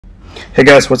Hey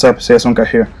guys, what's up? Sonka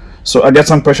here. So I got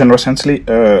some question recently.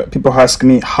 People ask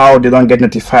me how they don't get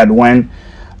notified when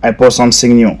I post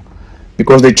something new,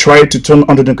 because they try to turn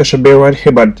on the notification bell right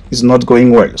here, but it's not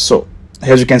going well. So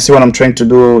as you can see, what I'm trying to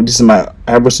do, this is my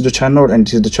Hybrid Studio channel, and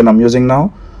this is the channel I'm using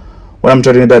now. What I'm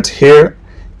trying to do that here,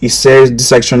 it says this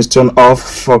section is turned off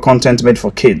for content made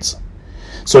for kids.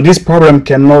 So this problem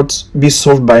cannot be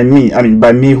solved by me. I mean,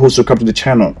 by me who subscribe to the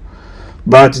channel,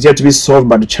 but it has to be solved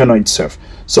by the channel itself.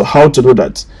 So how to do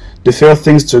that? The first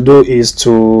things to do is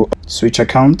to switch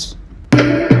account.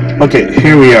 Okay,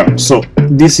 here we are. So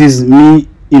this is me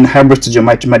in Hybrid Studio,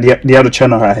 the other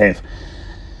channel I have.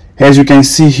 As you can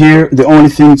see here, the only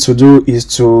thing to do is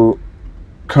to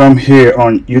come here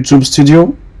on YouTube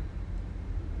Studio.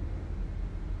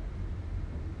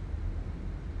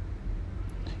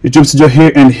 YouTube Studio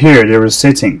here, and here there is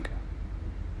setting.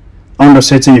 Under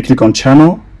setting, you click on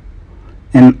channel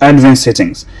and advanced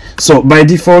settings. So by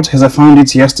default, as I found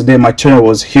it yesterday, my channel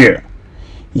was here.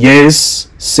 Yes,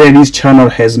 say this channel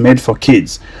has made for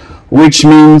kids, which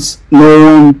means no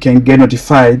one can get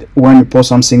notified when you post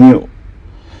something new.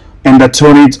 And I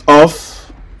turn it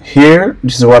off here.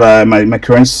 This is what my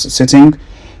current setting.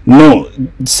 No,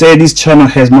 say this channel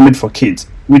has not made for kids,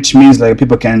 which means like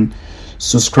people can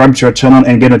subscribe to your channel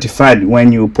and get notified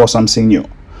when you post something new,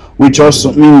 which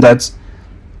also means that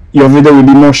your video will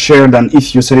be more shared than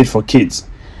if you set it for kids.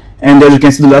 And as you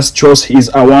can see, the last choice is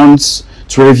I want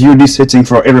to review this setting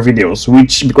for every videos,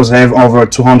 which, because I have over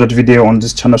 200 video on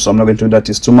this channel, so I'm not going to do that,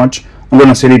 it's too much. I'm going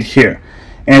to set it here.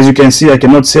 And as you can see, I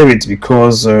cannot save it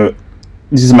because this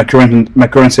is my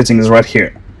current setting is right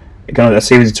here. I cannot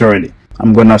save it already.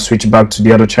 I'm going to switch back to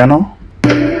the other channel,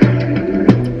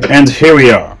 and here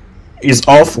we are. It's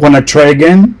off. When I try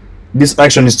again, this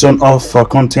action is turned off for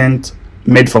content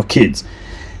made for kids.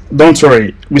 Don't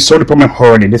worry, we solved the problem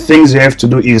already. The things you have to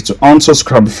do is to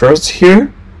unsubscribe first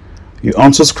here. You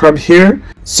unsubscribe here,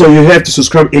 so you have to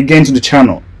subscribe again to the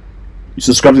channel. You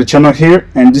subscribe to the channel here,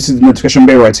 and this is the notification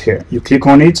bell right here. You click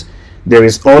on it. There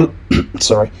is all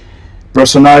sorry,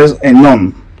 personalized and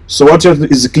none. So what you have to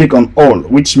do is click on all,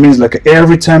 which means like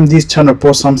every time this channel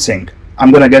posts something,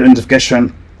 I'm gonna get a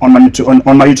notification on my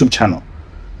YouTube channel.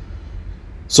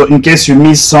 So in case you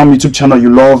miss some YouTube channel you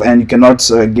love and you cannot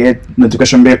get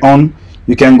notification bell on,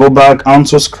 you can go back,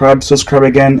 unsubscribe, subscribe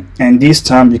again, and this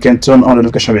time you can turn on the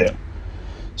notification bell.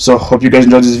 So hope you guys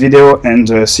enjoyed this video,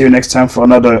 and see you next time for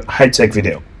another high-tech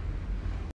video.